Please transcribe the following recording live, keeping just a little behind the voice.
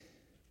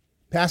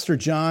Pastor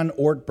John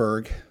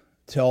Ortberg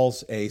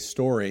tells a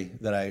story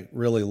that I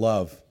really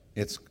love.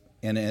 It's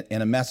in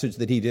a message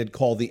that he did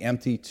called The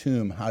Empty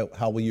Tomb,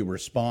 How Will You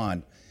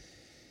Respond?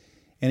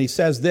 And he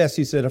says this,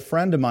 he said, a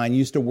friend of mine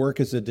used to work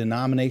as a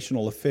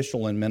denominational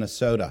official in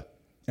Minnesota.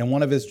 And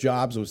one of his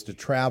jobs was to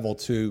travel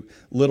to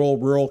little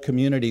rural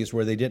communities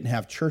where they didn't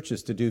have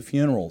churches to do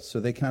funerals. So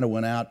they kind of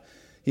went out,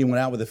 he went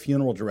out with a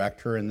funeral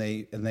director and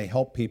they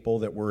helped people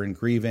that were in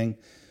grieving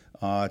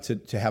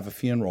to have a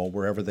funeral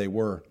wherever they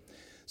were.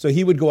 So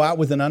he would go out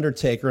with an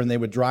undertaker and they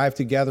would drive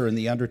together in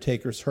the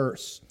undertaker's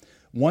hearse.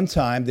 One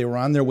time they were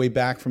on their way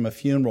back from a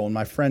funeral and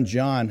my friend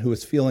John, who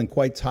was feeling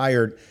quite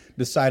tired,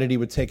 decided he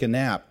would take a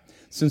nap.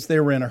 Since they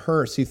were in a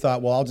hearse, he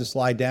thought, well, I'll just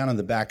lie down in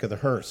the back of the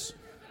hearse.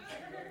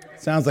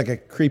 Sounds like a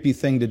creepy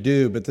thing to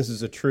do, but this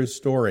is a true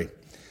story.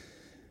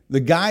 The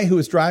guy who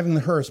was driving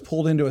the hearse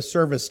pulled into a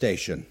service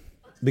station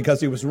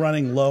because he was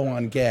running low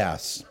on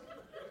gas.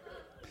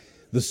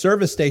 The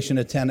service station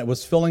attendant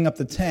was filling up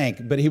the tank,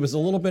 but he was a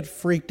little bit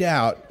freaked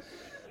out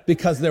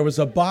because there was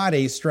a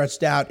body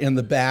stretched out in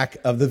the back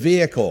of the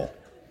vehicle.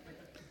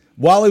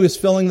 While he was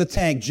filling the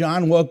tank,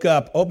 John woke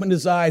up, opened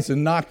his eyes,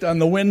 and knocked on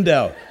the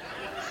window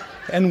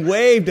and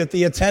waved at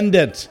the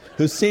attendant,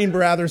 who seemed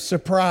rather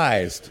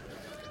surprised.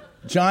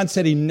 John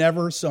said he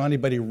never saw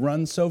anybody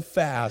run so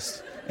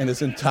fast in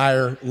his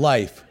entire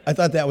life. I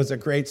thought that was a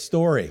great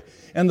story.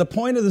 And the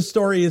point of the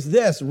story is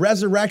this: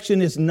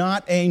 resurrection is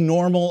not a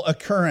normal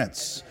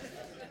occurrence.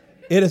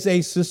 It is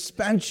a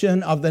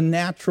suspension of the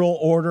natural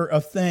order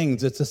of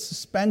things. It's a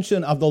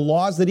suspension of the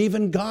laws that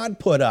even God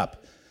put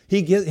up.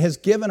 He has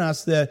given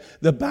us the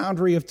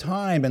boundary of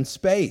time and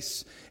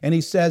space. And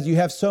he says, you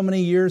have so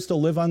many years to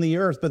live on the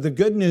earth. But the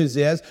good news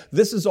is,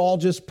 this is all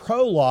just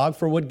prologue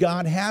for what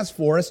God has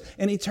for us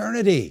in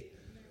eternity.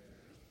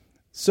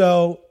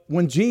 So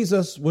when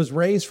Jesus was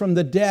raised from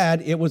the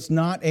dead, it was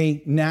not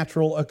a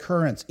natural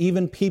occurrence.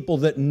 Even people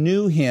that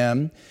knew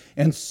him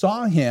and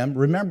saw him,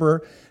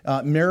 remember,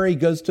 Mary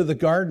goes to the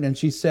garden and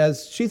she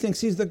says, she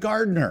thinks he's the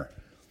gardener.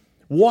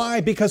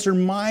 Why? Because her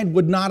mind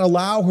would not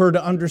allow her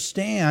to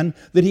understand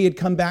that he had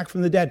come back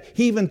from the dead.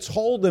 He even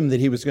told them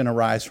that he was going to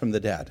rise from the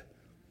dead.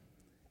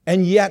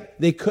 And yet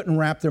they couldn't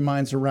wrap their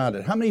minds around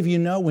it. How many of you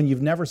know when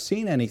you've never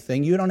seen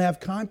anything, you don't have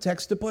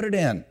context to put it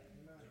in?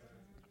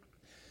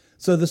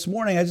 So this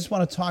morning, I just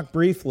want to talk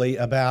briefly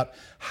about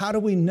how do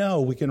we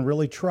know we can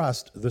really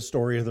trust the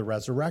story of the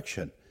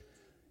resurrection.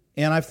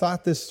 And I've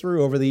thought this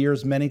through over the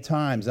years many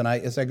times, and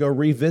as I go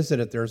revisit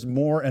it, there's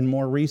more and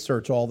more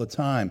research all the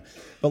time.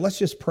 But let's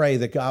just pray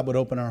that God would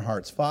open our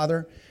hearts.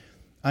 Father,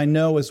 I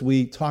know as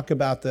we talk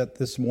about that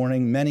this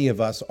morning, many of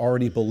us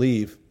already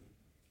believe.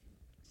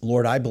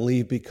 Lord, I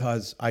believe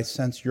because I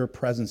sense your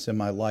presence in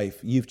my life.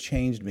 You've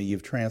changed me.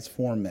 You've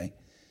transformed me.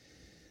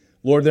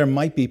 Lord, there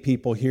might be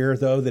people here,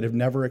 though, that have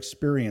never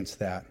experienced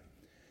that.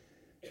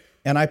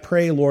 And I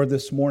pray, Lord,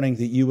 this morning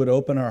that you would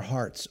open our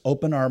hearts,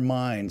 open our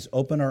minds,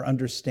 open our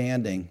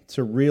understanding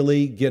to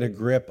really get a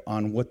grip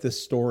on what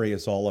this story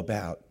is all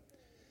about.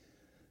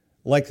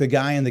 Like the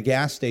guy in the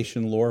gas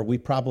station, Lord, we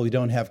probably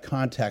don't have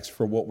context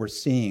for what we're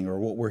seeing or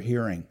what we're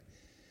hearing.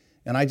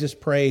 And I just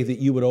pray that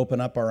you would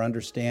open up our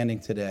understanding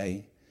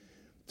today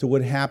to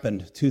what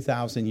happened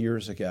 2,000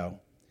 years ago.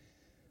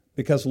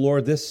 Because,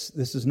 Lord, this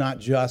is not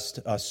just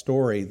a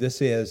story.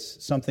 This is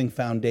something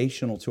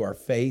foundational to our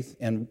faith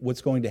and what's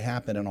going to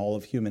happen in all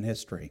of human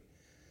history.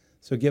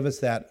 So give us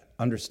that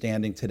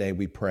understanding today,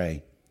 we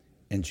pray.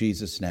 In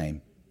Jesus'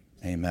 name,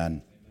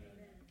 amen.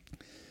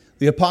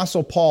 The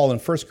Apostle Paul in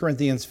 1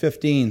 Corinthians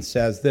 15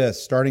 says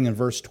this, starting in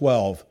verse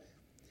 12.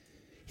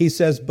 He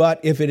says,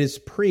 "But if it is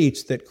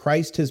preached that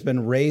Christ has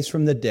been raised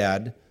from the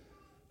dead,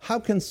 how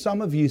can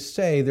some of you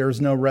say there is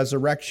no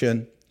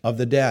resurrection of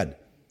the dead?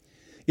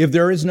 If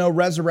there is no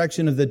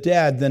resurrection of the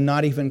dead, then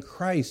not even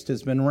Christ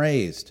has been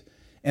raised.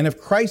 And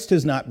if Christ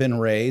has not been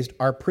raised,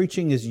 our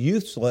preaching is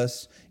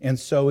useless, and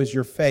so is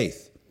your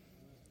faith."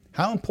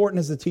 How important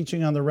is the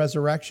teaching on the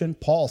resurrection?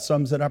 Paul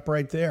sums it up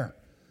right there.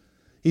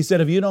 He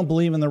said, if you don't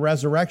believe in the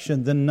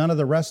resurrection, then none of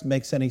the rest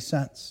makes any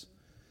sense.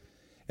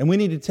 And we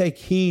need to take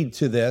heed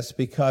to this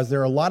because there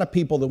are a lot of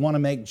people that want to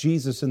make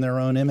Jesus in their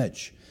own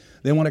image.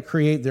 They want to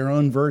create their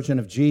own version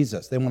of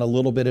Jesus. They want a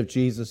little bit of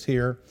Jesus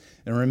here.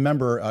 And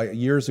remember,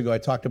 years ago, I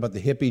talked about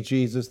the hippie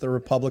Jesus, the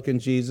Republican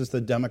Jesus,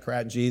 the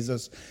Democrat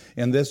Jesus,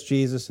 and this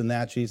Jesus and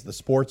that Jesus, the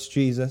sports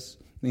Jesus.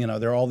 You know,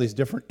 there are all these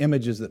different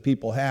images that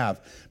people have.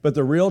 But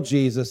the real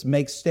Jesus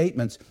makes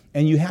statements,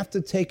 and you have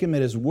to take him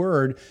at his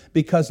word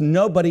because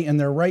nobody in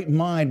their right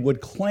mind would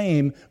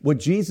claim what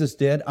Jesus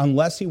did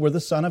unless he were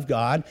the Son of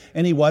God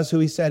and he was who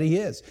he said he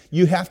is.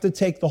 You have to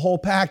take the whole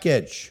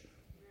package.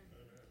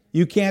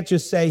 You can't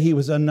just say he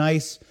was a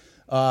nice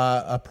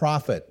a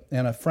prophet.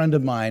 And a friend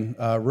of mine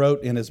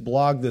wrote in his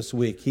blog this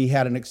week, he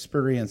had an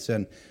experience,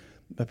 and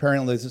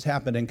apparently this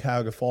happened in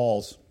Cuyahoga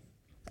Falls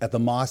at the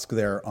mosque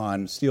there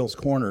on Steele's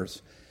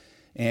Corners.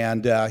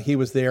 And he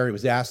was there, he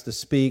was asked to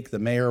speak, the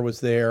mayor was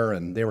there,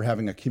 and they were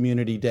having a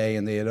community day,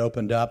 and they had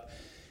opened up.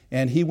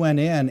 And he went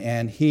in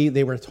and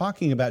they were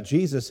talking about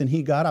Jesus, and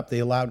he got up. They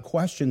allowed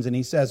questions, and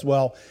he says,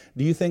 well,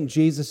 do you think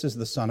Jesus is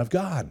the Son of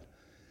God?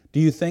 Do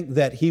you think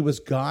that he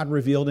was God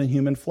revealed in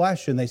human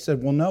flesh? And they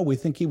said, well, no, we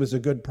think he was a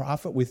good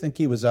prophet. We think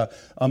he was a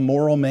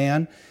moral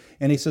man.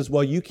 And he says,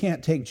 well, you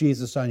can't take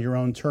Jesus on your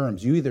own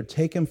terms. You either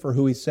take him for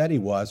who he said he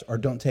was or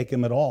don't take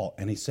him at all.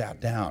 And he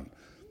sat down.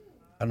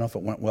 I don't know if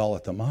it went well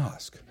at the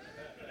mosque.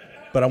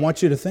 But I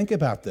want you to think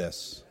about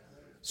this.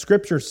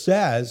 Scripture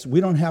says we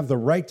don't have the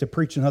right to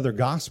preach another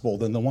gospel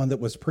than the one that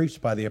was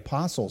preached by the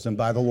apostles and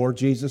by the Lord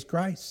Jesus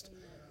Christ.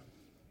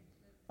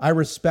 I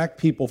respect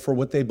people for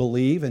what they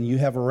believe, and you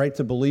have a right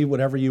to believe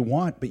whatever you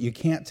want, but you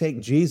can't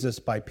take Jesus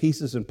by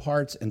pieces and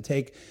parts and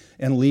take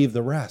and leave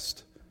the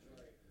rest.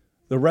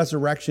 The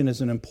resurrection is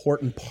an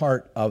important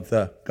part of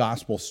the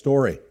gospel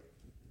story.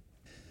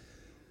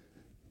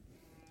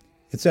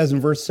 It says in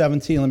verse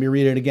 17, let me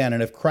read it again,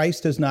 and if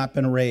Christ has not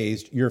been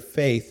raised, your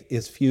faith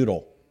is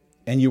futile,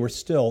 and you are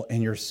still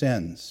in your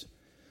sins.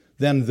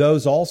 Then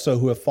those also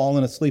who have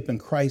fallen asleep in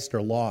Christ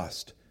are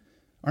lost.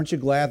 Aren't you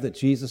glad that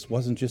Jesus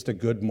wasn't just a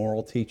good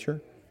moral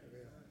teacher?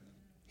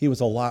 He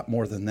was a lot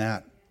more than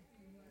that.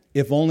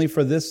 If only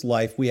for this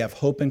life we have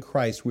hope in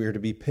Christ, we are to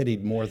be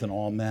pitied more than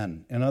all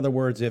men. In other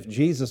words, if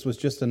Jesus was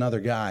just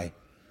another guy,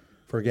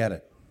 forget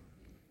it.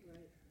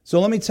 So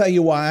let me tell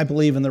you why I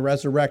believe in the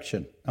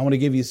resurrection. I want to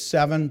give you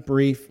 7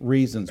 brief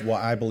reasons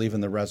why I believe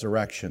in the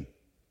resurrection.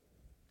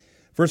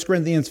 1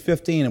 Corinthians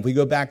 15, if we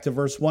go back to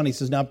verse 1, he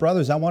says, now,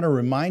 brothers, I want to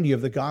remind you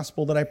of the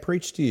gospel that I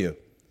preached to you.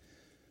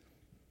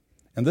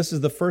 And this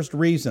is the first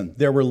reason.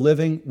 There were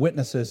living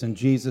witnesses in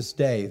Jesus'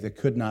 day that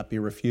could not be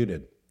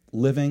refuted.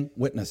 Living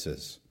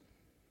witnesses.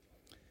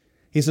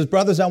 He says,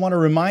 brothers, I want to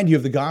remind you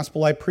of the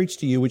gospel I preached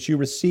to you, which you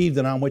received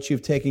and on which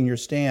you've taken your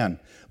stand.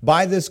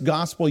 By this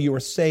gospel you are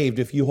saved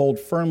if you hold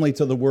firmly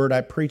to the word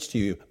I preached to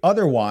you.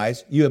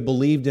 Otherwise, you have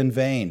believed in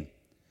vain.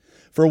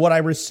 For what I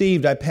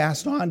received, I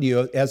passed on to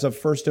you as of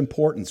first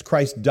importance.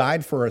 Christ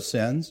died for our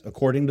sins,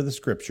 according to the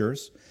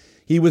Scriptures.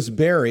 He was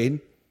buried,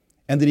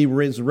 and that he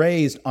was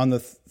raised on the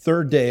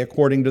third day,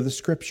 according to the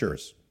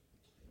Scriptures.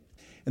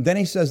 And then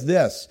he says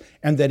this,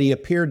 and that he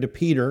appeared to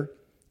Peter,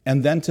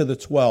 and then to the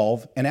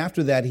 12, and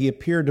after that he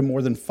appeared to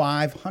more than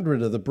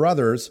 500 of the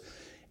brothers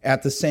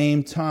at the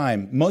same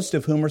time, most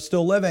of whom are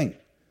still living.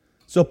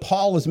 So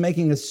Paul is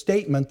making a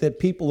statement that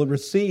people had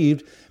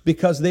received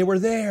because they were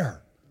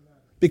there,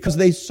 because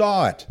they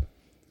saw it.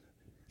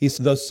 He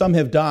said, though some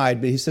have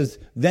died, but he says,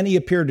 then he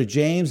appeared to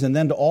James and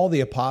then to all the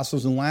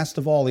apostles, and last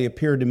of all he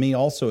appeared to me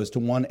also as to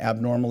one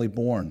abnormally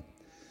born.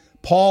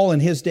 Paul in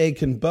his day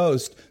can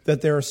boast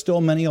that there are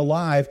still many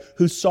alive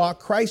who saw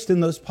Christ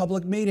in those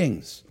public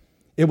meetings.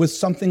 It was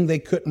something they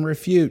couldn't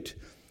refute.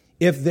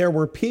 If there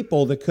were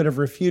people that could have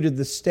refuted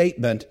the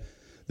statement,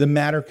 the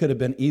matter could have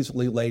been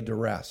easily laid to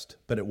rest,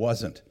 but it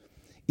wasn't.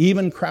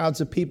 Even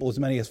crowds of people, as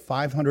many as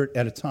 500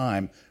 at a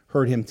time,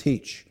 heard him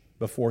teach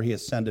before he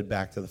ascended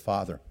back to the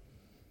Father.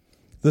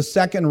 The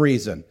second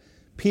reason,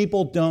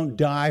 people don't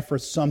die for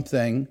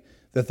something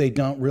that they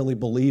don't really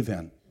believe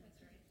in.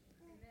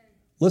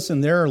 Listen,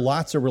 there are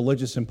lots of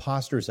religious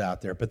imposters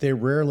out there, but they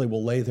rarely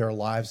will lay their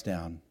lives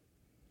down.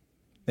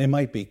 They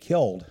might be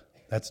killed.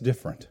 That's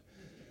different.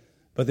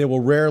 But they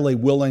will rarely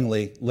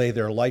willingly lay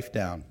their life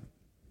down.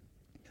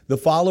 The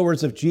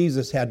followers of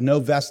Jesus had no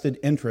vested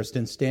interest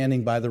in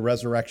standing by the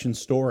resurrection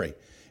story.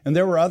 And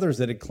there were others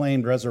that had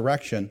claimed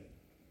resurrection.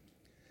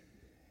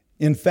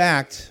 In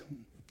fact,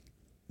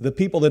 the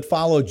people that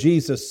followed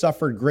Jesus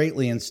suffered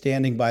greatly in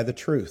standing by the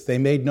truth. They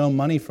made no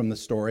money from the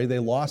story. They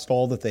lost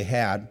all that they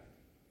had.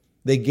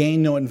 They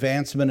gained no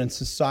advancement in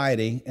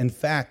society. In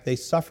fact, they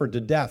suffered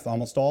to death.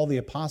 Almost all the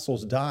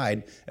apostles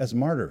died as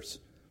martyrs.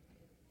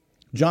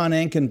 John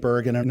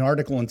Ankenberg, in an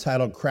article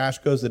entitled Crash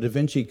Goes the Da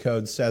Vinci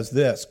Code, says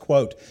this,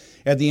 quote,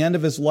 at the end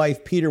of his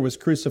life, Peter was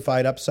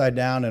crucified upside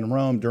down in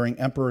Rome during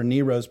Emperor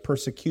Nero's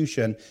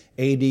persecution,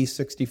 AD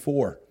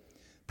 64.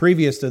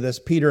 Previous to this,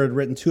 Peter had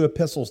written 2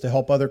 epistles to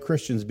help other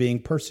Christians being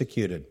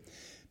persecuted.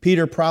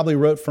 Peter probably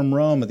wrote from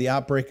Rome at the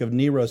outbreak of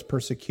Nero's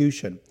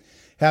persecution.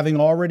 Having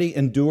already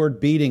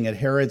endured beating at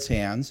Herod's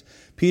hands,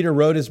 Peter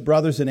wrote his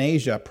brothers in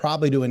Asia,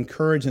 probably to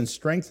encourage and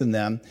strengthen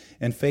them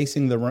in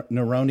facing the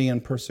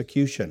Neronian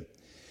persecution.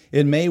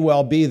 It may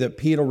well be that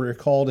Peter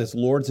recalled his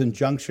Lord's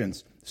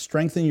injunctions,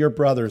 strengthen your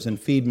brothers and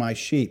feed my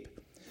sheep.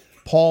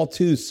 Paul,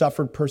 too,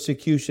 suffered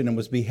persecution and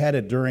was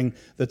beheaded during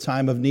the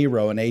time of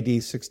Nero in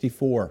AD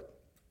 64.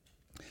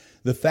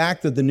 The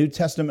fact that the New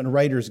Testament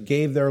writers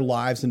gave their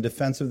lives in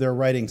defense of their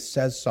writings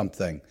says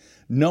something.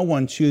 No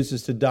one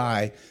chooses to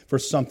die for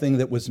something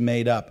that was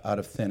made up out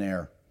of thin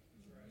air.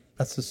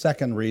 That's the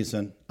second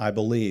reason I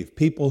believe.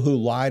 People who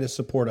lie to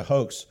support a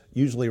hoax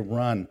usually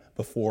run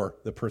before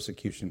the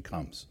persecution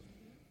comes.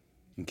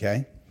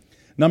 Okay?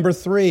 Number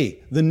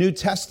 3, the New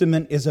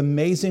Testament is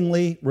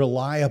amazingly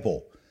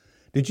reliable.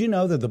 Did you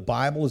know that the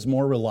Bible is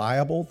more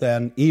reliable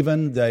than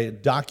even the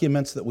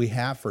documents that we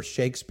have for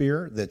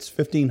Shakespeare that's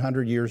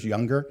 1,500 years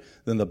younger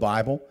than the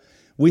Bible?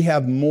 We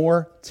have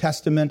more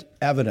Testament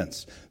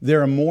evidence.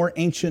 There are more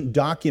ancient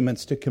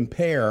documents to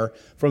compare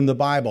from the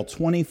Bible,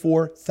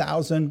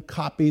 24,000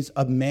 copies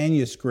of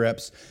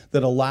manuscripts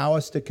that allow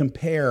us to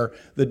compare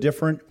the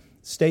different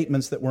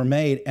statements that were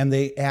made, and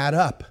they add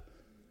up.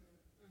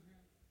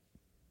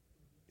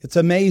 It's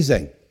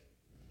amazing.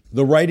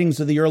 The writings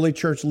of the early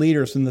church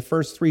leaders in the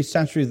first 3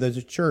 centuries of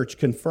the church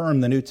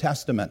confirm the New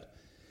Testament.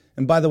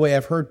 And by the way,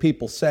 I've heard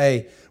people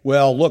say,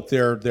 well, look,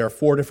 there are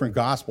 4 different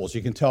gospels.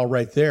 You can tell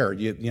right there,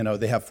 you know,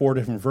 they have 4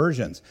 different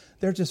versions.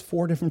 They're just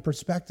 4 different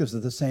perspectives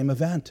of the same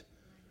event.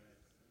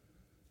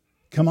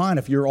 Come on,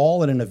 if you're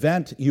all at an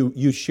event,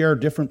 you share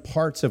different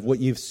parts of what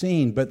you've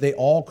seen, but they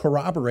all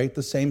corroborate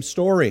the same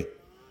story.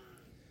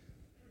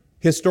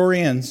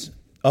 Historians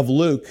of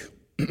Luke,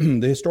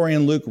 the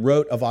historian Luke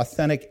wrote of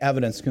authentic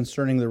evidence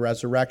concerning the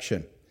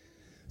resurrection.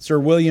 Sir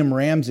William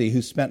Ramsay,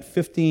 who spent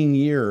 15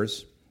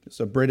 years,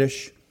 is a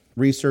British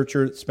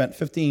researcher, spent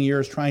 15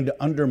 years trying to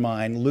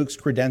undermine Luke's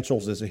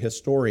credentials as a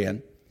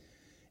historian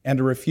and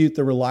to refute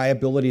the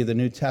reliability of the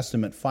New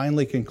Testament,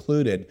 finally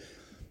concluded,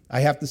 I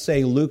have to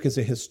say Luke is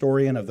a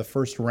historian of the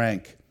first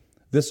rank.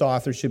 This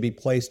author should be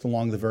placed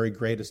along the very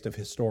greatest of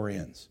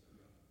historians.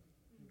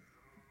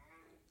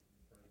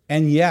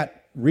 And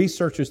yet,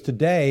 researchers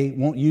today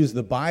won't use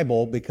the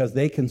Bible because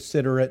they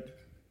consider it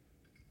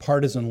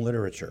partisan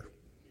literature.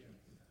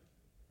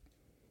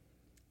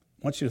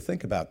 I want you to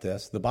think about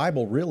this. The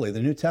Bible really,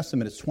 the New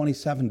Testament is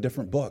 27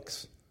 different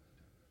books,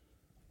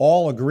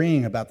 all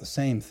agreeing about the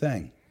same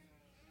thing.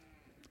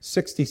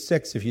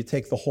 66 if you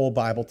take the whole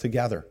Bible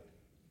together.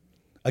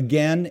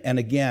 Again and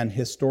again,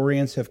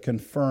 historians have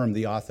confirmed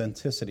the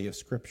authenticity of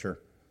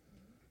Scripture.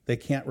 They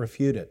can't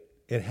refute it.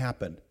 It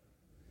happened.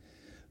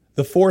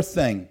 The fourth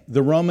thing,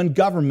 the Roman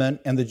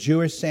government and the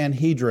Jewish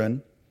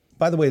Sanhedrin.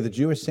 By the way, the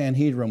Jewish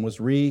Sanhedrin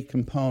was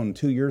recomposed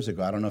 2 years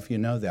ago. I don't know if you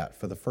know that.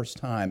 For the first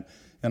time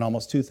in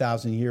almost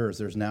 2,000 years,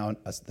 there's now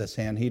the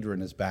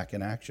Sanhedrin is back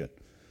in action.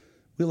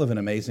 We live in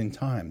amazing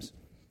times.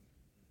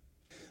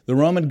 The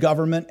Roman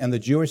government and the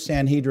Jewish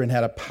Sanhedrin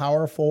had a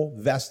powerful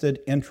vested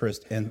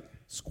interest in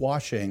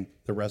squashing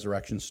the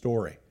resurrection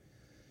story.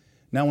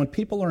 Now, when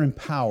people are in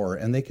power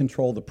and they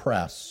control the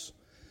press,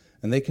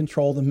 and they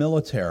control the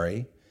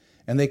military,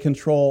 and they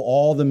control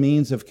all the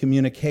means of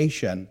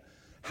communication,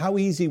 how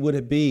easy would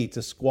it be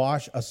to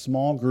squash a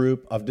small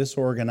group of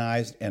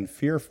disorganized and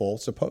fearful,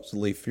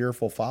 supposedly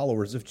fearful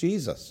followers of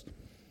Jesus?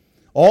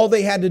 All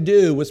they had to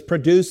do was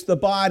produce the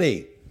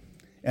body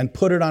and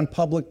put it on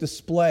public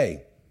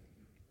display.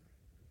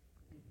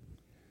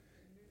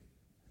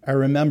 I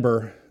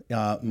remember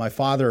my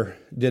father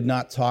did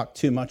not talk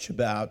too much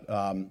about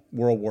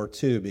World War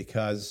II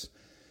because,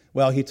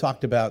 well, he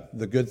talked about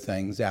the good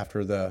things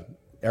after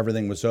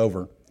everything was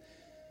over.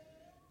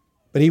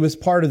 But he was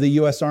part of the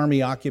U.S.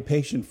 Army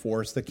occupation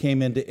force that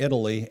came into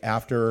Italy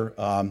after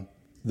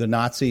the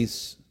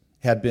Nazis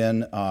had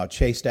been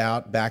chased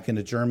out back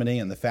into Germany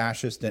and the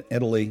fascists in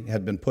Italy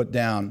had been put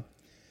down.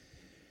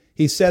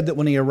 He said that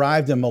when he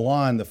arrived in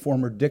Milan, the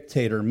former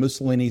dictator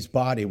Mussolini's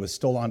body was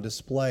still on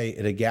display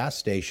at a gas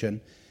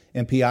station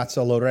in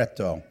Piazza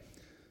Loreto.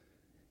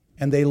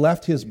 And they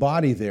left his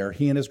body there,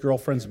 he and his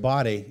girlfriend's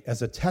body,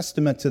 as a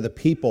testament to the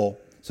people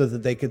so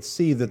that they could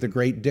see that the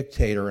great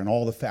dictator and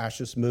all the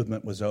fascist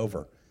movement was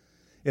over.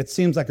 It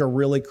seems like a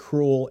really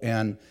cruel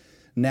and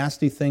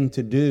nasty thing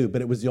to do,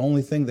 but it was the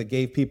only thing that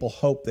gave people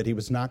hope that he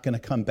was not going to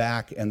come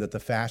back and that the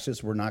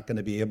fascists were not going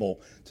to be able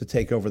to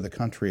take over the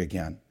country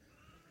again.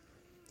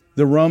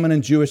 The Roman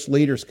and Jewish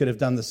leaders could have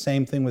done the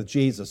same thing with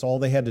Jesus. All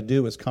they had to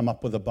do was come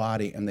up with a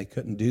body, and they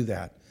couldn't do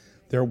that.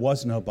 There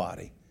was no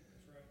body.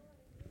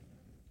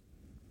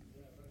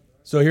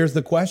 So here's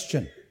the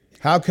question.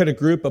 How could a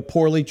group of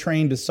poorly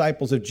trained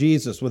disciples of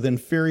Jesus with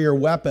inferior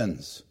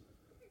weapons,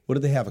 what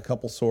did they have, a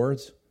couple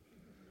swords?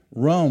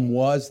 Rome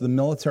was the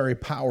military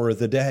power of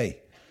the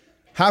day.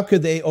 How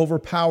could they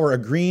overpower a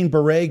green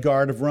beret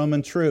guard of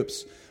Roman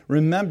troops?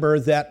 Remember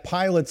that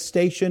Pilate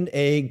stationed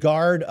a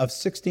guard of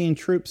 16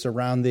 troops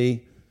around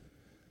the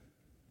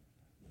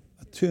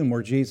tomb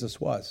where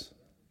Jesus was.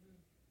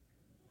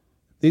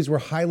 These were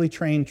highly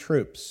trained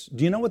troops.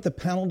 Do you know what the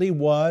penalty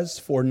was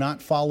for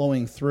not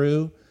following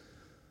through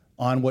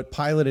on what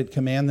Pilate had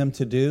commanded them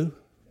to do?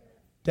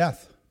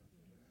 Death.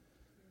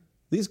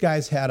 These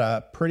guys had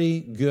a pretty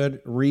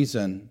good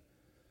reason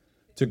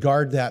to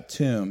guard that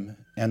tomb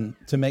and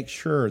to make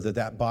sure that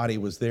that body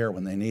was there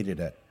when they needed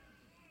it.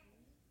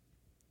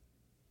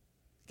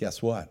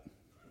 Guess what?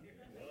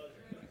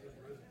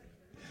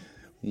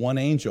 One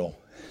angel.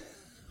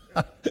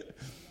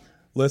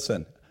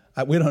 Listen,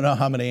 we don't know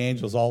how many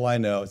angels. All I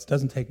know, it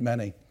doesn't take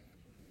many.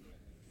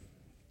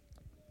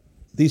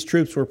 These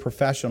troops were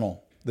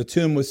professional. The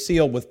tomb was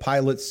sealed with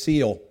Pilate's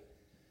seal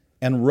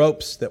and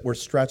ropes that were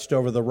stretched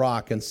over the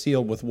rock and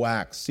sealed with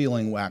wax,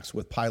 sealing wax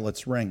with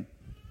Pilate's ring.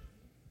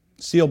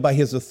 Sealed by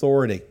his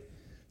authority.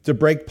 To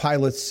break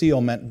Pilate's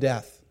seal meant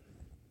death.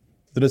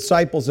 The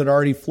disciples had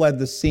already fled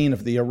the scene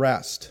of the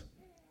arrest.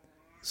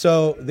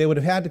 So they would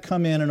have had to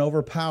come in and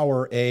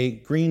overpower a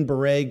green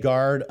beret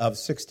guard of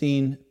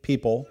 16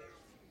 people.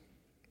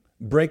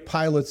 break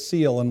Pilate's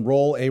seal, and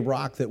roll a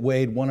rock that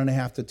weighed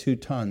 1.5 to 2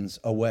 tons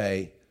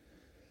away,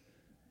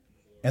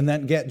 and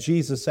then get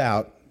Jesus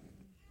out.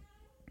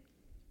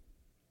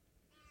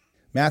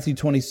 Matthew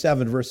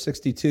 27, verse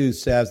 62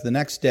 says, the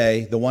next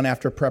day, the one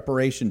after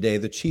preparation day,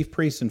 the chief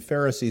priests and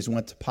Pharisees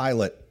went to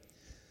Pilate.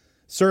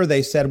 Sir,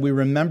 they said, we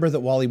remember that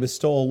while he was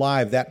still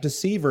alive, that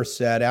deceiver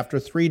said, after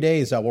 3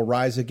 days I will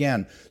rise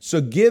again.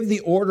 So give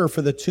the order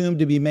for the tomb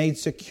to be made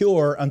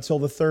secure until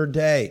the 3rd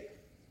day.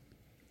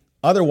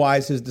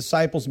 Otherwise, his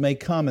disciples may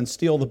come and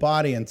steal the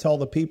body and tell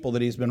the people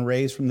that he's been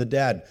raised from the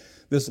dead.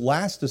 This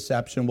last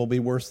deception will be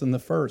worse than the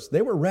first.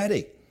 They were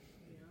ready.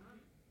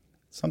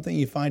 Something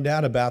you find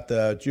out about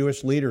the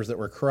Jewish leaders that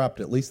were corrupt,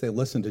 at least they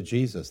listened to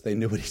Jesus. They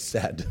knew what he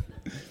said.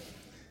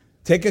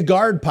 Take a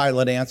guard,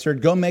 Pilate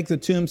answered. Go make the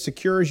tomb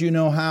secure as you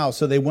know how.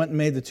 So they went and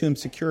made the tomb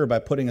secure by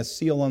putting a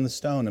seal on the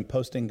stone and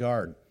posting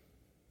guard.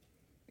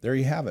 There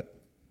you have it.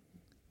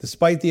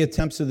 Despite the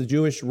attempts of the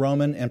Jewish,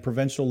 Roman, and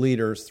provincial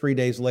leaders, 3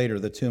 days later,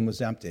 the tomb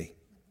was empty.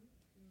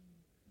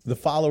 The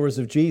followers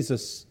of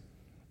Jesus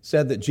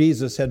said that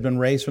Jesus had been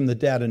raised from the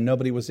dead, and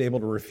nobody was able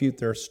to refute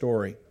their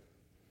story.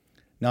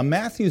 Now,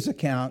 Matthew's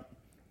account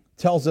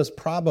tells us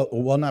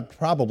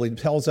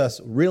tells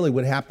us really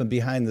what happened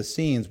behind the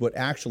scenes, what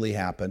actually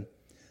happened.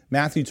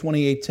 Matthew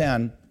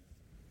 28:10,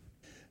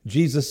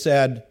 Jesus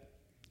said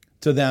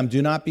to them,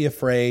 do not be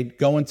afraid.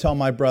 Go and tell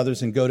my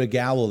brothers and go to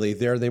Galilee.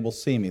 There they will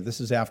see me.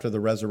 This is after the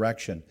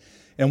resurrection.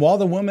 And while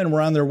the women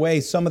were on their way,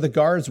 some of the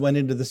guards went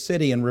into the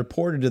city and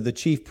reported to the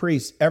chief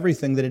priests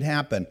everything that had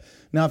happened.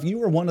 Now, if you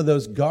were one of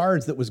those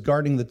guards that was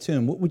guarding the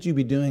tomb, what would you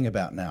be doing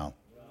about now?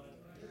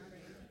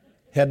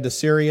 Head to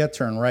Syria,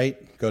 turn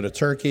right, go to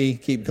Turkey,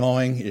 keep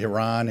going,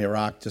 Iran,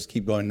 Iraq, just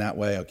keep going that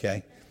way,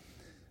 okay?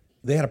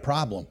 They had a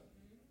problem,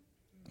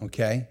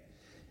 okay?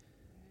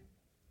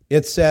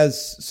 It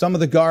says some of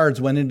the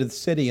guards went into the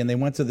city and they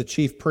went to the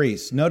chief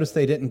priests. Notice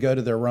they didn't go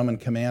to their Roman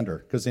commander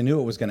because they knew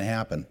it was going to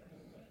happen.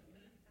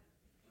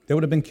 They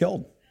would have been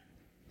killed.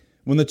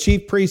 When the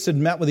chief priests had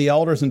met with the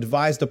elders and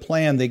devised a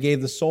plan, they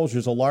gave the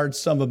soldiers a large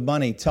sum of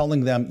money,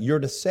 telling them, you're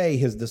to say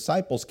his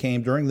disciples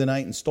came during the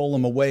night and stole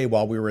him away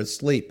while we were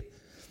asleep.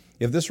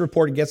 If this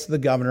report gets to the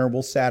governor,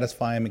 we'll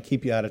satisfy him and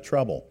keep you out of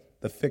trouble.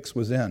 The fix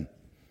was in.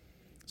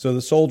 So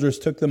the soldiers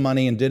took the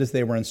money and did as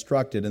they were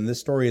instructed, and this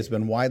story has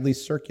been widely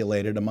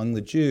circulated among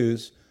the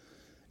Jews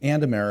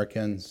and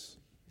Americans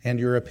and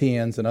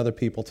Europeans and other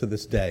people to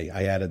this day.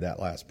 I added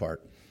that last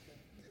part.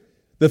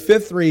 The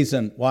fifth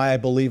reason why I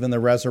believe in the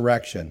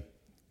resurrection.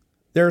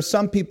 There are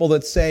some people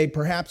that say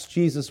perhaps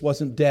Jesus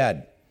wasn't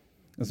dead.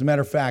 As a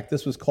matter of fact,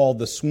 this was called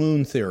the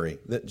swoon theory,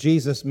 that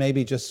Jesus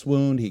maybe just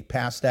swooned, he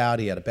passed out,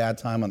 he had a bad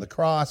time on the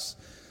cross,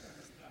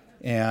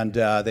 and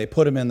they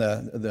put him in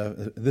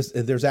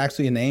there's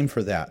actually a name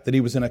for that he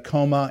was in a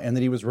coma and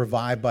that he was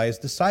revived by his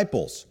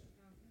disciples.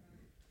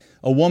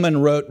 A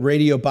woman wrote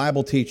radio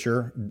Bible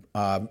teacher,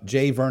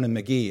 J. Vernon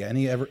McGee.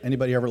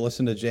 Anybody ever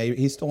listen to Jay?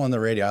 He's still on the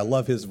radio. I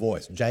love his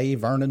voice. J.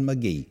 Vernon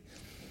McGee.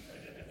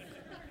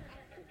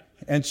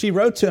 And she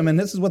wrote to him, and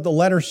this is what the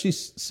letter she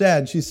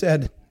said. She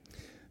said,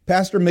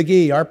 Pastor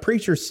McGee, our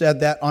preacher said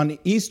that on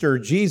Easter,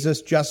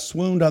 Jesus just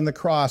swooned on the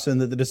cross and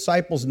that the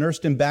disciples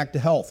nursed him back to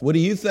health. What do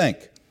you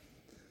think?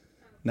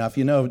 Now, if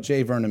you know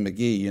J. Vernon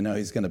McGee, you know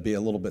he's going to be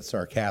a little bit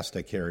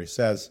sarcastic here. He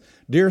says,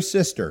 Dear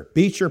sister,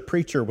 beat your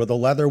preacher with a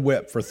leather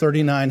whip for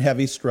 39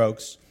 heavy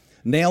strokes,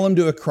 nail him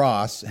to a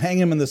cross, hang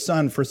him in the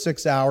sun for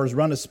 6 hours,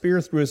 run a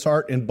spear through his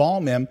heart,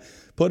 embalm him,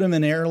 put him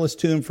in an airless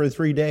tomb for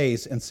 3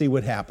 days, and see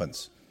what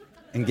happens.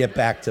 And get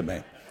back to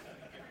me.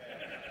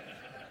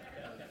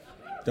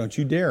 Don't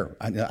you dare.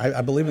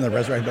 I believe in the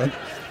resurrection.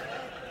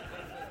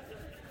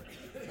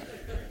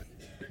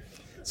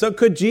 So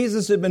could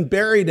Jesus have been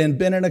buried and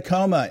been in a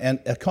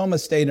coma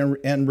state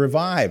and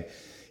revived?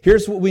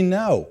 Here's what we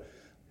know.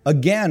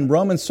 Again,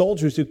 Roman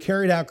soldiers who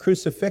carried out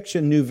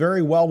crucifixion knew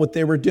very well what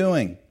they were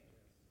doing.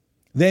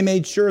 They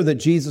made sure that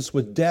Jesus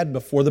was dead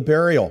before the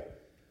burial.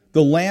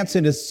 The lance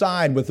in his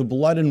side with the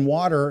blood and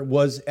water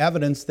was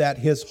evidence that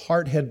his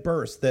heart had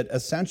burst, that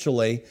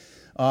essentially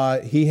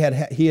he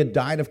had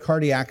died of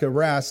cardiac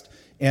arrest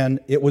and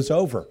it was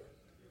over.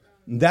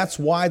 That's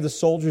why the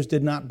soldiers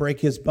did not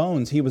break his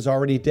bones. He was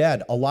already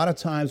dead. A lot of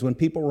times when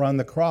people were on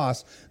the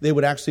cross, they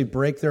would actually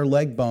break their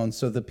leg bones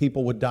so that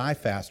people would die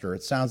faster.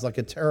 It sounds like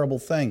a terrible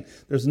thing.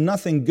 There's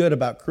nothing good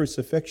about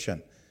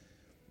crucifixion.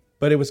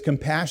 But it was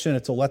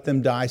compassionate to let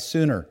them die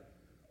sooner.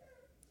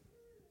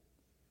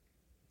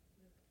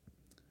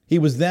 He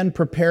was then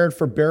prepared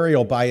for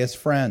burial by his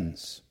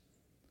friends.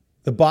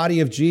 The body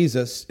of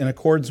Jesus, in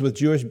accordance with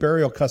Jewish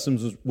burial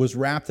customs, was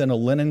wrapped in a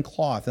linen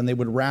cloth, and they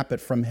would wrap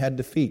it from head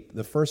to feet.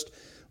 The first,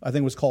 I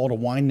think, was called a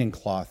winding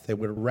cloth. They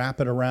would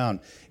wrap it around.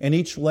 And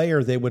each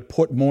layer, they would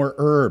put more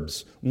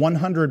herbs.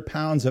 100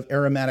 pounds of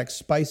aromatic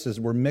spices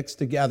were mixed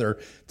together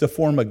to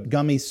form a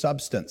gummy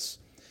substance.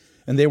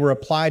 And they were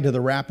applied to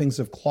the wrappings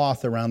of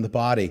cloth around the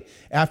body.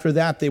 After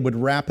that, they would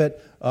wrap it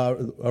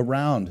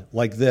around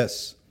like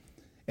this.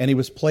 And he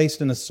was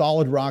placed in a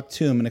solid rock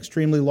tomb. An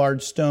extremely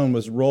large stone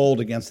was rolled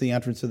against the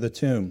entrance of the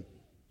tomb.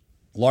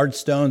 Large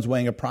stones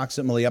weighing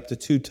approximately up to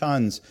 2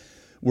 tons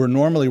were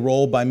normally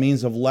rolled by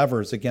means of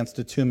levers against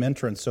a tomb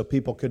entrance so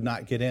people could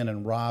not get in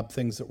and rob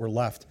things that were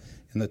left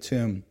in the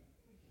tomb.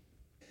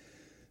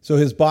 So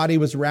his body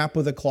was wrapped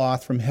with a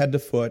cloth from head to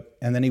foot,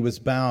 and then he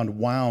was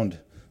wound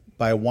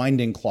by a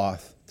winding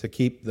cloth to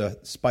keep the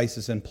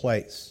spices in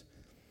place.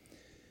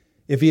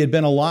 If he had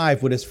been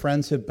alive, would his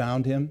friends have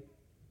bound him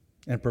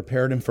and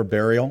prepared him for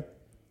burial?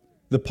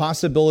 The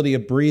possibility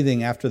of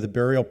breathing after the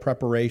burial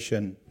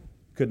preparation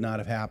could not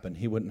have happened.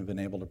 He wouldn't have been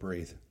able to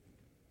breathe.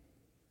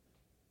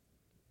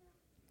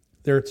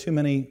 There are too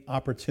many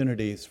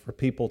opportunities for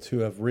people to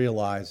have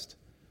realized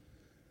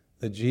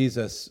that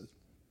Jesus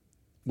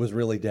was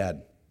really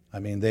dead. I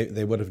mean,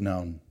 they would have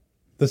known.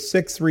 The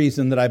sixth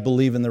reason that I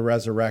believe in the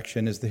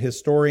resurrection is the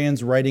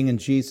historians writing in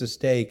Jesus'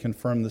 day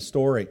confirm the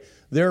story.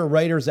 There are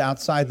writers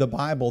outside the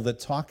Bible that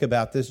talk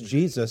about this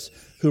Jesus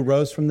who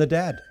rose from the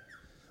dead.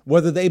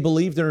 Whether they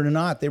believed it or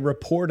not, they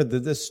reported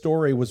that this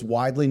story was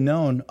widely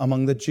known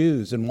among the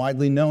Jews and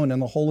widely known in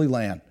the Holy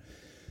Land.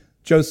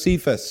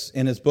 Josephus,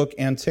 in his book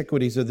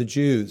Antiquities of the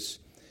Jews,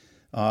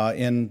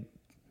 in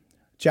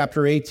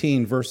chapter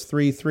 18, verse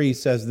 3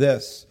 says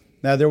this,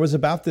 "Now there was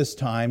about this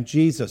time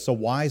Jesus, a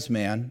wise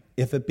man,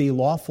 if it be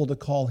lawful to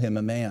call him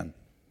a man.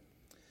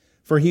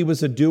 For he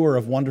was a doer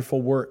of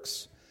wonderful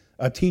works,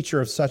 a teacher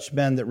of such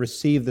men that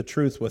received the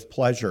truth with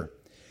pleasure.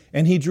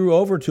 And he drew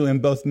over to him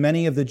both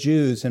many of the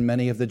Jews and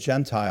many of the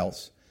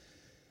Gentiles.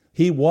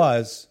 He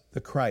was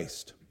the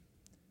Christ."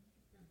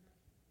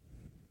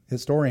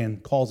 Historian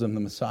calls him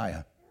the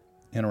Messiah.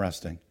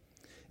 Interesting.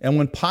 "And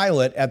when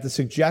Pilate, at the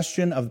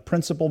suggestion of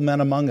principal men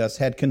among us,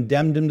 had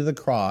condemned him to the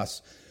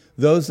cross,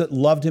 those that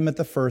loved him at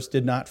the first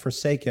did not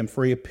forsake him,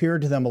 for he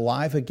appeared to them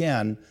alive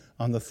again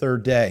on the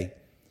third day.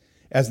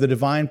 As the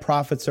divine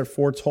prophets are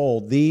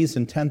foretold, these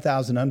and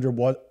 10,000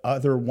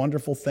 other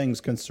wonderful things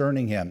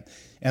concerning him,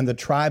 and the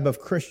tribe of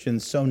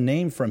Christians so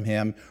named from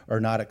him are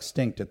not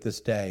extinct at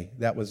this day."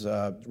 That was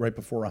right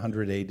before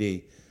 100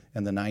 AD,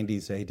 in the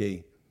 90s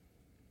AD.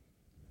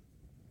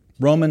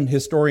 Roman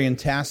historian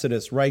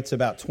Tacitus writes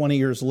about 20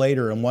 years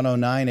later in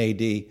 109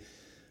 AD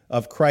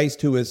of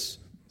Christ who has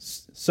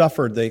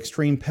suffered the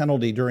extreme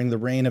penalty during the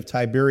reign of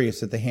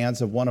Tiberius at the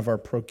hands of one of our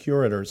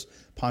procurators,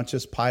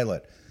 Pontius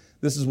Pilate.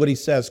 This is what he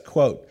says,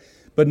 quote,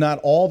 "But not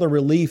all the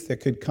relief that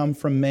could come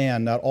from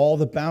man, not all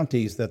the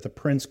bounties that the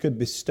prince could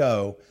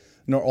bestow,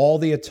 nor all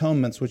the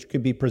atonements which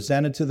could be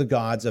presented to the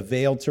gods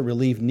availed to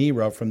relieve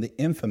Nero from the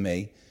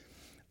infamy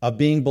of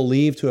being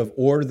believed to have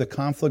ordered the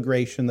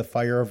conflagration, the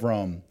fire of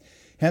Rome.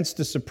 Hence,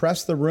 to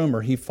suppress the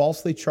rumor, he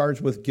falsely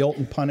charged with guilt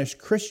and punished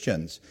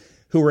Christians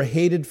who were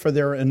hated for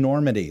their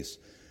enormities.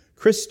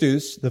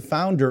 Christus, the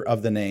founder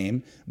of the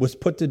name, was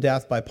put to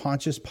death by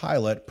Pontius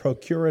Pilate,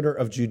 procurator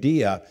of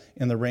Judea,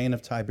 in the reign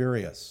of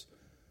Tiberius."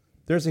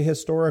 There's a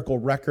historical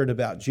record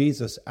about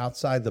Jesus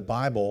outside the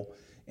Bible,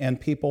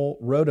 and people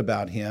wrote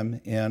about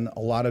him in a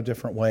lot of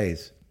different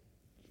ways.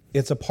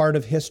 It's a part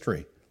of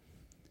history.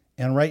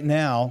 And right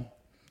now,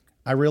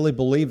 I really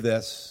believe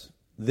this.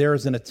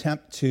 There's an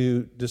attempt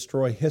to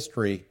destroy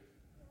history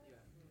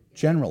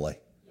generally.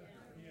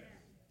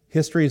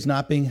 History is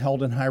not being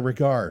held in high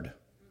regard.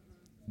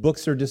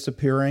 Books are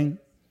disappearing,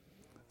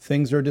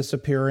 things are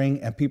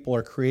disappearing, and people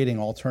are creating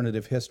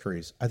alternative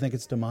histories. I think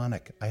it's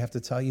demonic. I have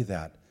to tell you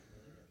that.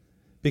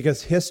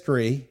 Because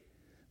history,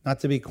 not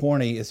to be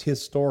corny, is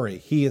his story.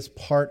 He is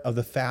part of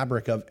the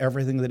fabric of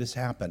everything that has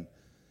happened.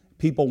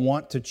 People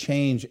want to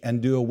change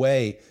and do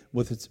away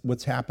with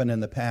what's happened in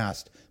the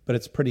past, but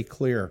it's pretty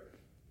clear.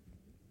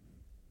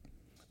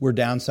 We're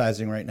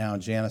downsizing right now,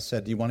 and Janice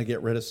said, "Do you want to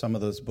get rid of some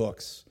of those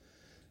books?"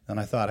 And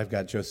I thought, I've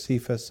got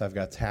Josephus, I've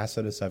got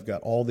Tacitus, I've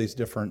got all these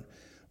different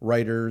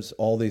writers,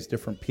 all these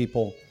different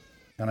people.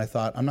 And I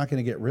thought, I'm not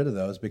going to get rid of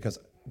those because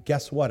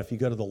guess what? If you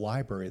go to the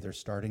library, they're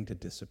starting to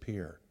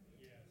disappear.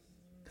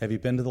 Have you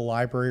been to the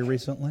library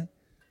recently?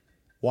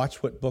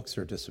 Watch what books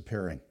are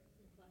disappearing.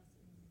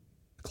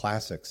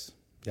 Classics.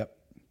 Yep.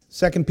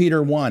 2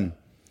 Peter 1.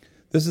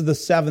 This is the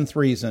seventh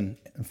reason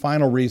and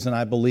final reason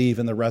I believe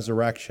in the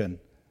resurrection.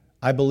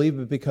 I believe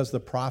it because the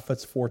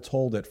prophets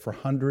foretold it for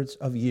hundreds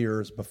of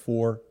years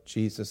before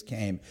Jesus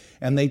came.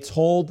 And they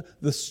told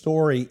the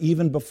story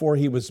even before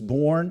he was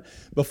born,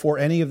 before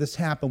any of this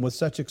happened, with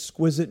such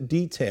exquisite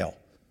detail.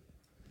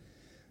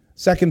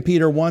 2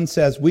 Peter 1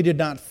 says, "We did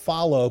not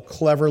follow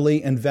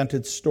cleverly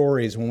invented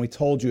stories when we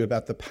told you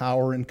about the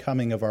power and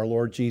coming of our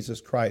Lord Jesus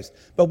Christ,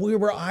 but we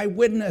were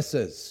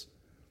eyewitnesses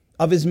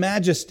of his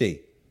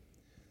majesty."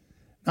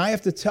 Now, I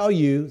have to tell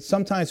you,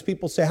 sometimes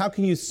people say, how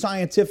can you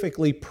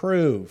scientifically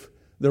prove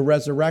the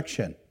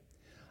resurrection?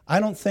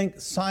 I don't think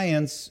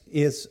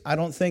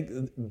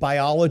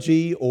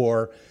biology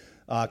or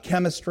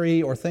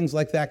chemistry or things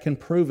like that can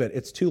prove it.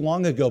 It's too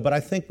long ago. But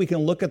I think we can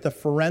look at the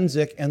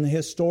forensic and the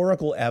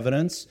historical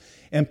evidence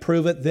and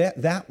prove it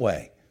that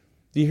way.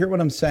 Do you hear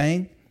what I'm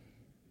saying?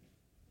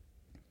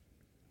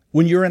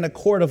 When you're in a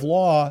court of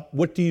law,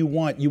 what do you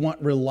want? You want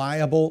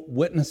reliable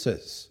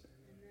witnesses.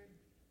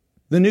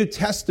 The New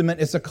Testament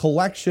is a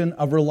collection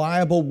of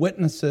reliable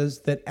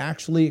witnesses that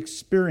actually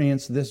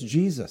experience this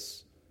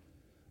Jesus.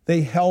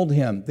 They held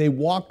him. They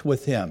walked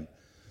with him.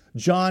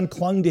 John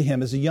clung to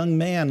him as a young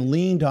man,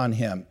 leaned on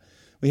him.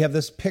 We have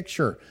this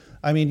picture.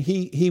 I mean,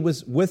 he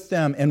was with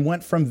them and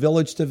went from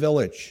village to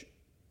village.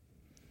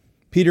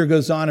 Peter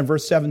goes on in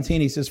verse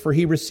 17. He says, "For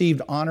he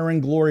received honor and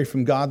glory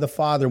from God the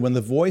Father when the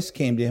voice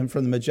came to him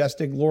from the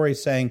majestic glory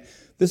saying,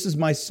 'This is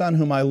my Son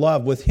whom I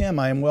love. With him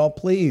I am well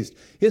pleased.'"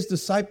 His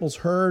disciples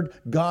heard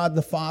God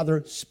the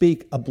Father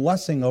speak a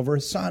blessing over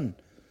his Son.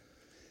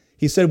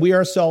 He said, "We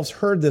ourselves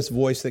heard this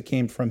voice that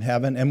came from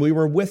heaven, and we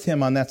were with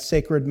him on that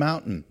sacred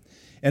mountain.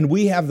 And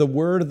we have the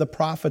word of the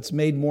prophets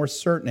made more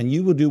certain, and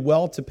you will do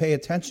well to pay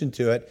attention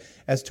to it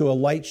as to a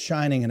light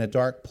shining in a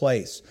dark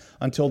place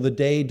until the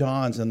day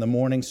dawns and the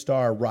morning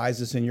star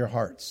rises in your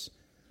hearts.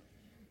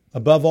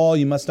 Above all,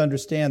 you must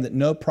understand that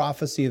no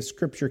prophecy of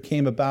Scripture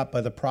came about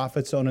by the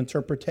prophet's own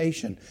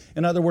interpretation."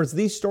 In other words,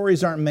 these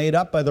stories aren't made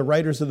up by the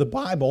writers of the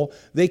Bible.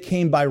 They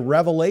came by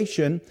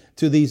revelation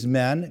to these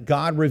men.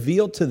 God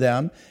revealed to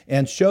them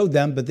and showed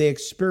them, but they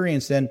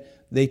experienced and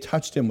they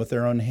touched him with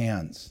their own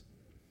hands.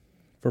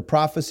 For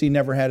prophecy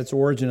never had its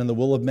origin in the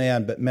will of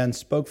man, but men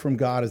spoke from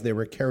God as they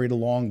were carried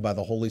along by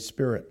the Holy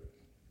Spirit.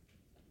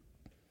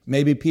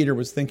 Maybe Peter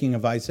was thinking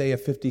of Isaiah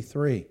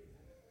 53,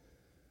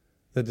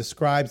 that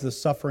describes the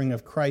suffering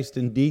of Christ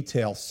in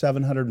detail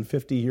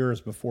 750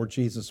 years before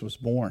Jesus was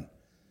born.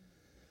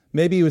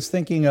 Maybe he was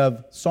thinking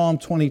of Psalm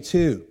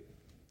 22,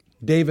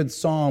 David's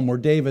psalm, where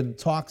David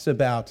talks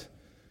about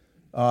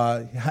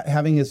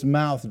having his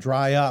mouth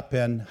dry up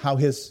and how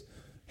his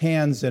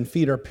hands and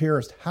feet are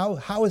pierced.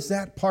 How is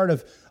that part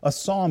of a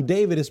psalm?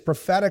 David is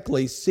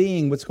prophetically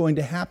seeing what's going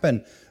to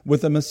happen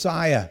with the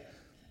Messiah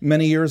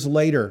many years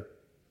later.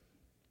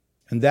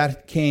 And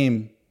that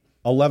came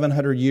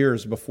 1,100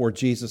 years before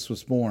Jesus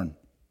was born.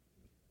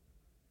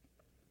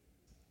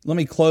 Let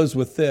me close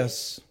with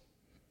this.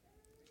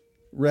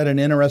 Read an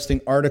interesting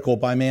article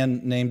by a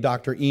man named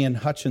Dr. Ian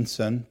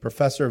Hutchinson,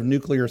 professor of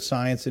nuclear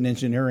science and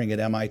engineering at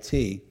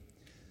MIT.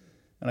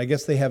 And I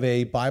guess they have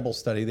a Bible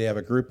study. They have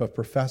a group of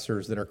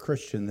professors that are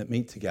Christian that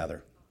meet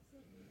together.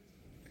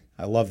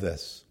 I love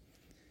this.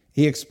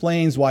 He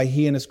explains why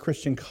he and his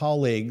Christian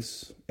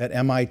colleagues at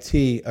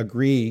MIT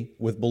agree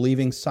with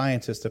believing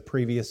scientists of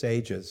previous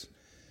ages.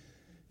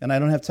 And I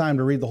don't have time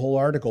to read the whole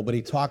article, but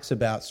he talks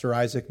about Sir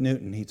Isaac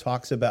Newton. He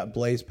talks about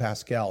Blaise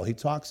Pascal. He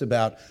talks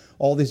about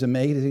all these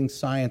amazing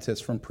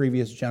scientists from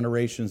previous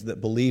generations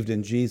that believed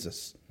in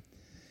Jesus.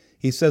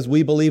 He says,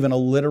 "We believe in a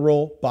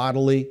literal,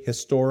 bodily,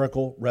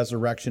 historical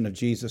resurrection of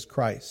Jesus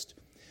Christ.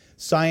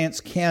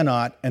 Science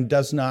cannot and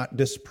does not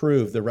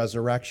disprove the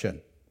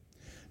resurrection.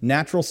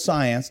 Natural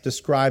science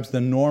describes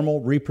the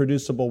normal,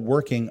 reproducible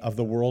working of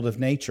the world of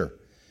nature.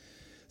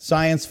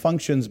 Science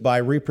functions by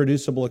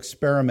reproducible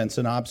experiments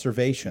and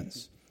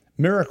observations.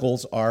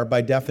 Miracles are, by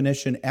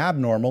definition,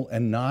 abnormal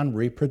and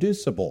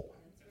non-reproducible."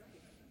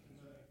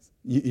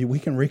 We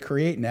can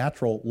recreate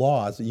natural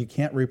laws. You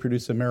can't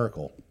reproduce a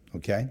miracle,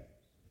 okay?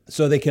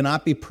 So they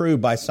cannot be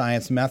proved by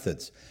science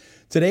methods.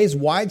 Today's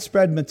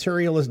widespread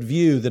materialist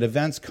view that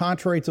events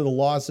contrary to the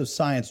laws of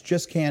science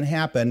just can't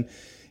happen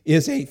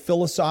is a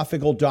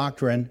philosophical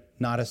doctrine,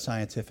 not a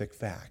scientific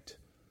fact.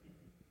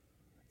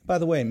 By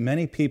the way,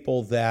 many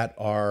people that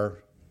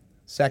are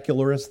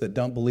secularists, that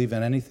don't believe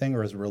in anything,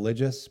 are as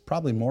religious,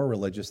 probably more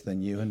religious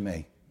than you and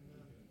me.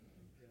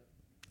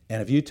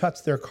 And if you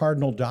touch their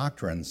cardinal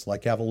doctrines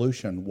like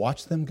evolution,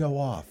 watch them go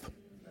off.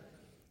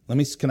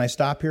 Can I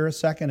stop here a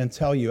second and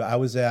tell you, I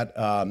was at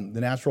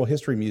the Natural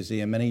History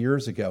Museum many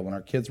years ago when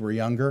our kids were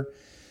younger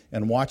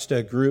and watched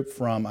a group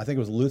from, I think it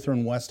was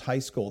Lutheran West High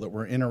School, that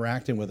were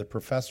interacting with a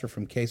professor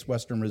from Case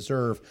Western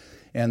Reserve,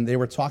 and they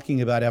were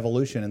talking about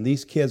evolution. And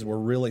these kids were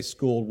really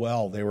schooled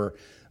well. They were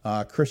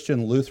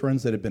Christian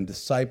Lutherans that had been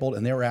discipled,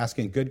 and they were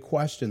asking good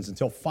questions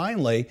until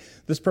finally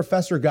this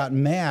professor got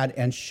mad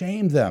and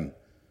shamed them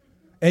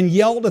and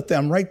yelled at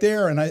them right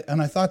there. And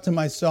I thought to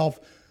myself,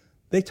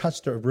 they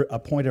touched a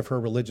point of her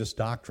religious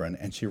doctrine,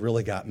 and she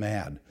really got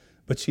mad.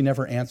 But she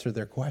never answered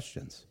their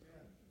questions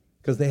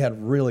because they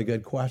had really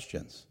good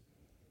questions.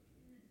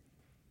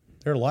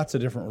 There are lots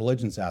of different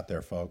religions out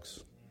there,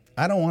 folks.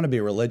 I don't want to be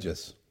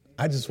religious.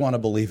 I just want to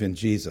believe in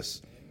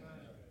Jesus.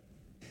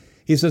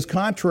 He says,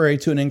 contrary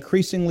to an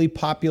increasingly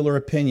popular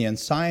opinion,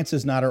 science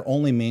is not our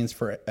only means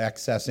for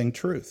accessing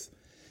truth.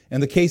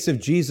 In the case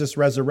of Jesus'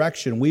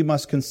 resurrection, we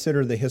must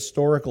consider the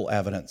historical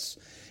evidence.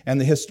 And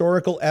the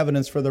historical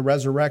evidence for the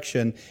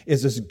resurrection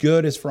is as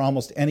good as for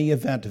almost any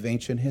event of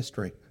ancient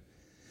history.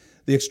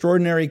 The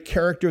extraordinary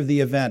character of the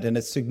event and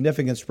its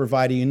significance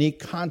provide a unique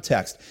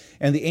context,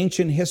 and the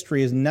ancient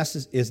history is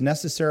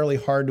necessarily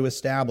hard to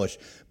establish,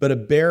 but a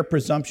bare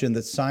presumption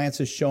that science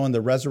has shown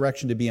the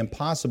resurrection to be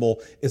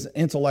impossible is an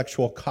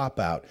intellectual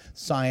cop-out.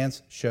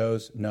 Science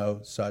shows no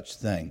such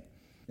thing.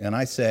 And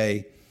I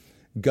say,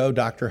 go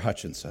Dr.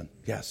 Hutchinson.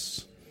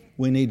 Yes,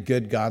 we need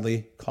good,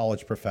 godly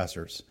college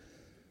professors.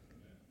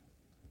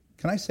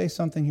 Can I say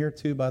something here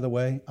too, by the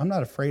way? I'm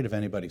not afraid of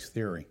anybody's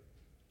theory.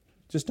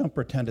 Just don't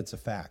pretend it's a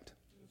fact.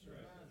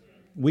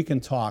 We can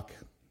talk,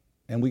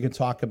 and we can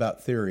talk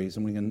about theories,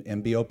 and we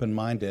can be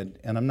open-minded,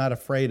 and I'm not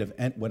afraid of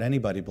what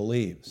anybody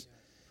believes.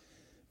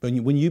 But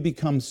when you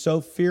become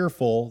so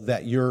fearful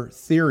that your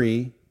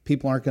theory,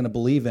 people aren't going to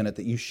believe in it,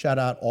 that you shut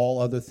out all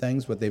other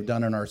things, what they've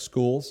done in our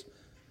schools,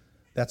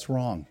 that's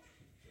wrong.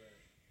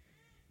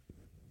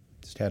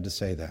 Just had to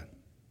say that.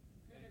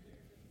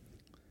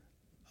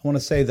 I want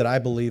to say that I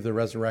believe the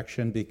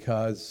resurrection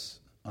because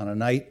on a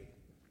night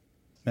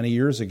many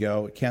years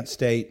ago at Kent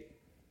State,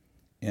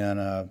 in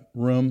a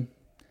room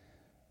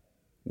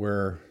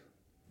where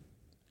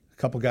a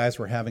couple guys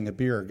were having a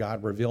beer,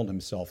 God revealed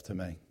himself to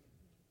me.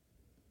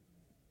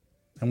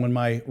 And when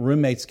my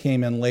roommates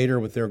came in later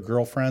with their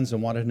girlfriends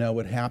and wanted to know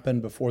what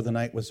happened before the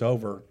night was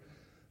over,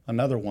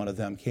 another one of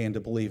them came to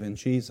believe in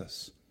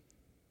Jesus.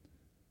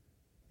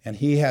 And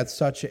he had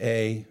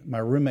my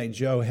roommate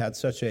Joe had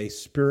such a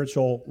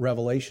spiritual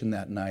revelation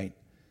that night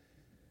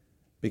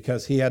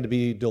because he had to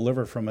be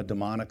delivered from a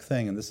demonic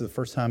thing. And this is the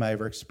first time I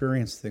ever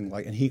experienced things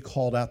like, and he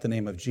called out the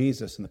name of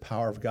Jesus and the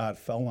power of God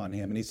fell on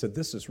him. And he said,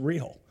 this is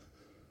real.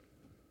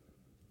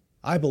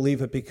 I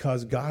believe it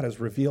because God has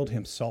revealed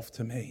himself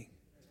to me.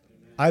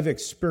 I've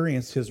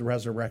experienced his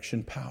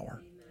resurrection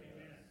power.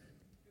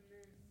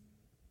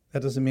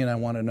 That doesn't mean I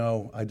don't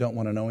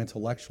want to know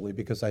intellectually,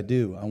 because I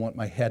do. I want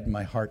my head and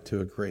my heart to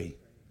agree.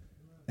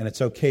 And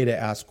it's okay to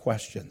ask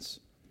questions.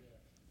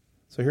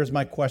 So here's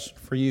my question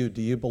for you.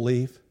 Do you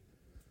believe?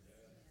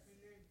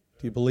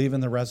 Do you believe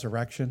in the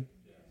resurrection?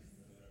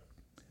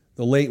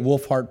 The late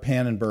Wolfhart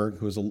Pannenberg,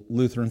 who was a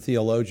Lutheran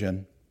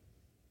theologian,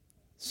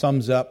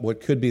 sums up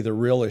what could be the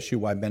real issue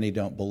why many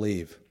don't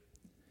believe.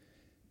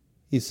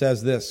 He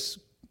says this,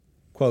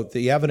 quote,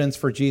 "The evidence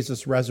for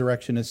Jesus'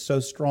 resurrection is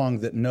so strong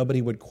that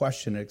nobody would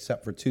question it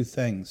except for two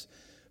things.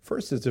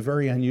 First, it's a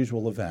very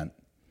unusual event.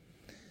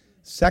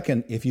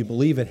 Second, if you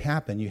believe it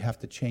happened, you have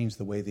to change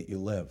the way that you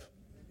live."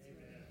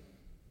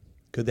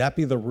 Could that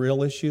be the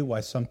real issue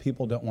why some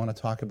people don't want to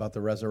talk about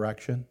the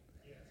resurrection?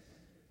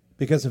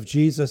 Because if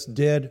Jesus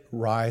did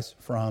rise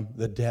from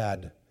the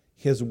dead,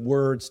 his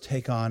words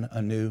take on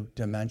a new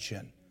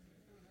dimension.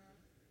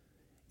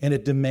 And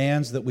it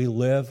demands that we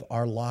live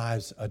our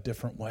lives a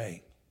different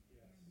way.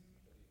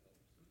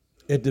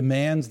 It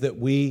demands that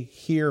we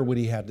hear what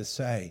he had to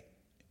say.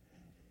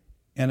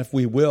 And if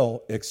we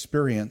will,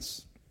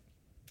 experience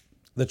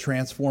the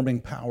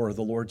transforming power of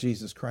the Lord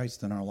Jesus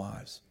Christ in our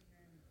lives.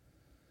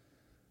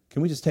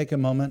 Can we just take a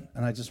moment,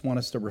 and I just want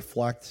us to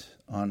reflect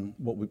on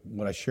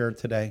what I shared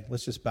today.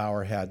 Let's just bow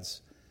our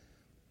heads.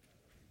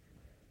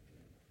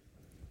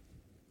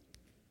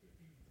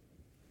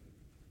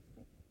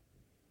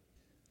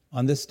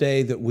 On this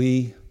day that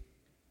we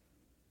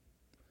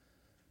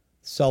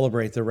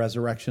celebrate the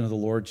resurrection of the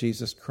Lord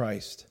Jesus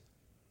Christ,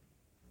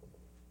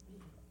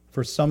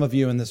 for some of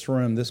you in this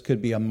room, this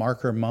could be a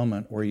marker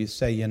moment where you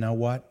say, you know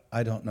what?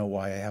 I don't know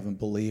why I haven't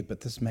believed,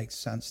 but this makes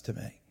sense to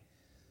me.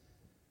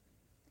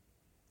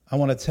 I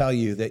want to tell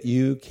you that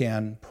you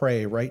can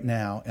pray right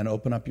now and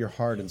open up your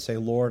heart and say,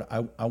 Lord,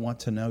 I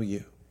want to know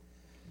you.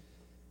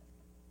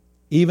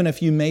 Even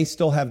if you may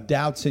still have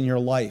doubts in your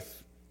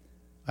life,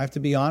 I have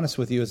to be honest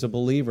with you as a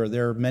believer.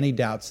 There are many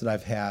doubts that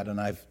I've had, and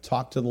I've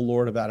talked to the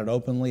Lord about it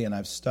openly, and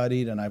I've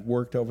studied, and I've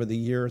worked over the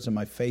years, and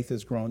my faith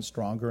has grown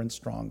stronger and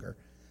stronger.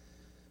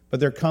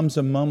 But there comes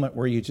a moment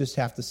where you just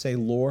have to say,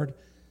 Lord,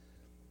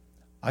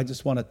 I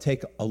just want to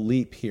take a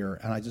leap here,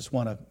 and I just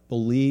want to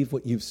believe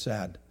what you've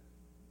said.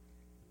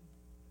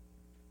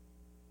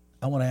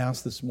 I want to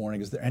ask this morning,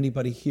 is there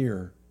anybody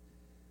here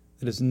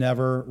that has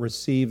never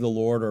received the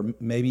Lord, or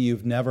maybe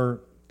you've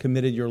never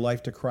committed your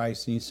life to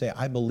Christ, and you say,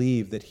 I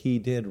believe that he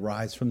did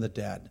rise from the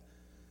dead,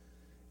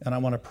 and I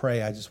want to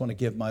pray, I just want to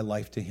give my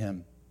life to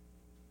him.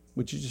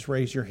 Would you just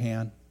raise your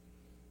hand?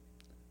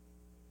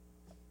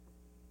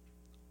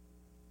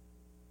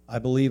 I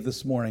believe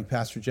this morning,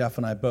 Pastor Jeff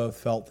and I both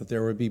felt that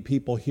there would be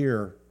people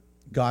here.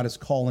 God is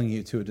calling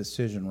you to a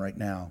decision right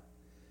now.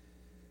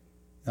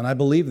 And I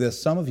believe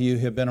this. Some of you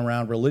have been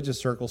around religious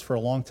circles for a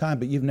long time,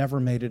 but you've never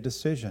made a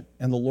decision.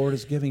 And the Lord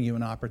is giving you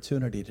an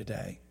opportunity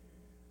today.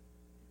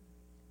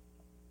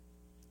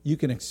 You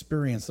can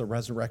experience the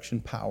resurrection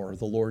power of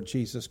the Lord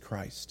Jesus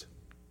Christ.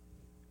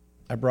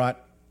 I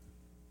brought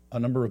a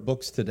number of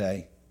books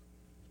today.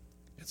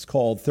 It's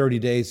called 30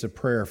 Days of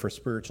Prayer for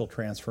Spiritual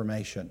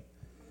Transformation.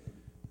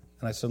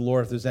 And I said,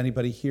 Lord, if there's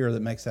anybody here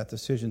that makes that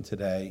decision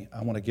today,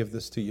 I want to give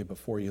this to you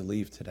before you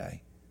leave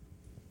today.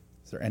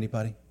 Is there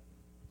anybody?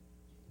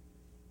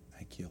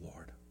 Thank you,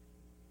 Lord.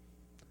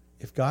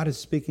 If God is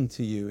speaking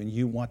to you and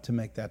you want to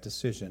make that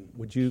decision,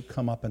 would you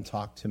come up and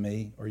talk to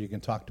me, or you can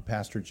talk to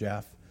Pastor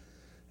Jeff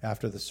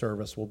after the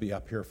service. We'll be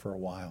up here for a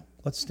while.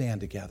 Let's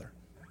stand together.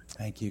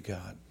 Thank you,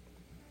 God.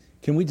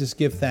 Can we just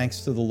give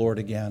thanks to the Lord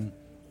again?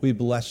 We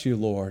bless you,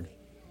 Lord.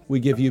 We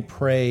give you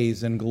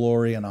praise and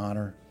glory and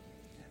honor.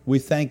 We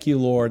thank you,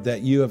 Lord,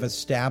 that you have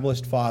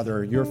established,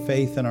 Father, your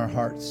faith in our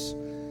hearts.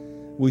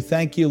 We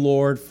thank you,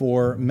 Lord,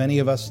 for many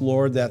of us,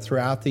 Lord, that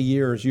throughout the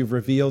years you've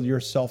revealed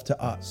yourself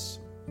to us.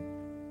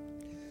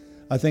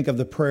 I think of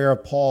the prayer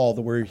of Paul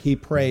where he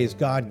prays,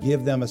 God,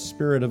 give them a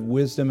spirit of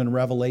wisdom and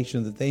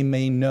revelation that they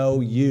may know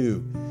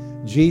you,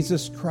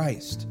 Jesus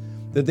Christ,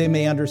 that they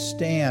may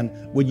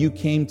understand what you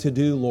came to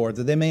do, Lord,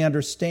 that they may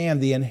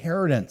understand the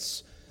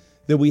inheritance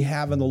that we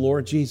have in the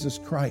Lord Jesus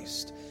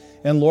Christ.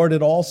 And Lord,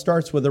 it all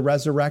starts with the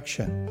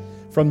resurrection.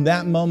 From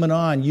that moment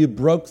on, you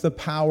broke the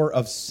power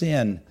of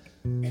sin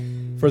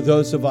for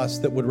those of us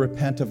that would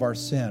repent of our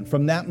sin.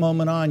 From that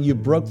moment on, you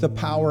broke the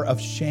power of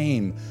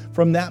shame.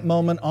 From that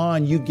moment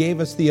on, you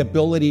gave us the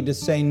ability to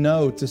say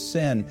no to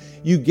sin.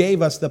 You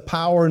gave us the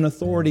power and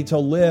authority to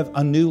live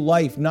a new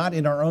life, not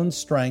in our own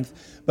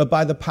strength, but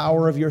by the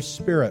power of your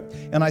Spirit.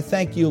 And I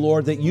thank you,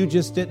 Lord, that you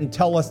just didn't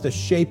tell us to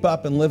shape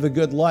up and live a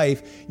good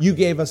life. You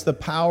gave us the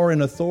power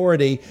and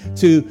authority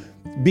to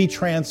be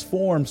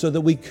transformed so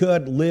that we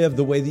could live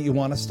the way that you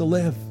want us to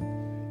live.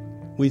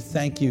 We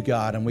thank you,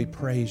 God, and we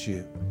praise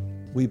you.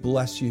 We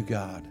bless you,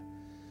 God.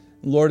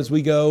 Lord, as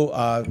we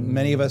go,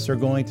 many of us are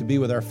going to be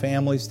with our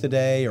families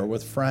today or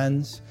with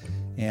friends,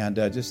 and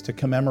just to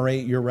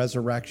commemorate your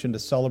resurrection, to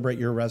celebrate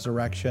your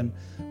resurrection.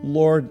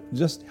 Lord,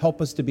 just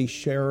help us to be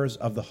sharers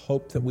of the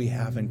hope that we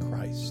have in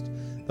Christ,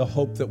 the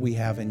hope that we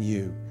have in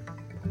you.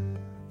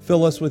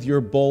 Fill us with your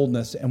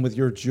boldness and with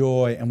your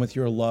joy and with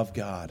your love,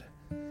 God.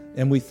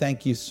 And we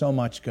thank you so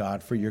much,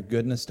 God, for your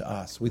goodness to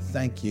us. We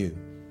thank you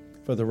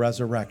for the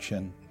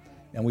resurrection,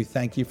 and we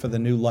thank you for the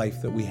new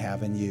life that we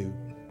have in you.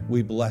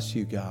 We bless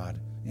you, God,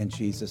 in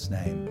Jesus'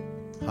 name.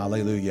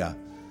 Hallelujah.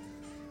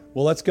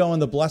 Well, let's go in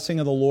the blessing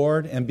of the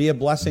Lord and be a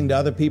blessing to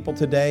other people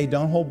today.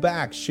 Don't hold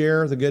back.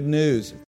 Share the good news.